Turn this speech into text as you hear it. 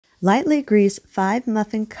Lightly grease 5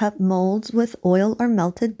 muffin cup molds with oil or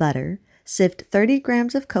melted butter. Sift 30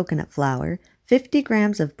 grams of coconut flour, 50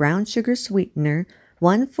 grams of brown sugar sweetener,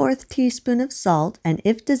 1/4 teaspoon of salt, and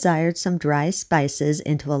if desired, some dry spices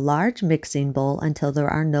into a large mixing bowl until there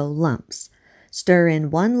are no lumps. Stir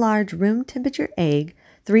in 1 large room temperature egg,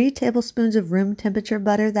 3 tablespoons of room temperature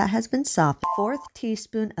butter that has been softened, 1/4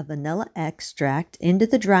 teaspoon of vanilla extract into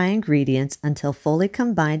the dry ingredients until fully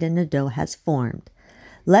combined and the dough has formed.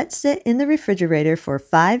 Let sit in the refrigerator for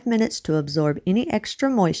 5 minutes to absorb any extra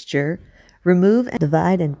moisture. Remove and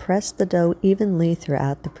divide and press the dough evenly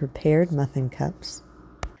throughout the prepared muffin cups.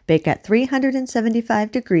 Bake at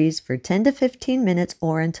 375 degrees for 10 to 15 minutes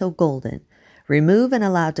or until golden. Remove and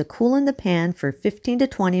allow to cool in the pan for 15 to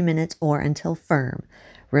 20 minutes or until firm.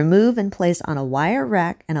 Remove and place on a wire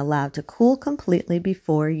rack and allow to cool completely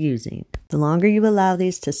before using. The longer you allow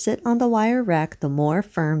these to sit on the wire rack, the more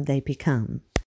firm they become.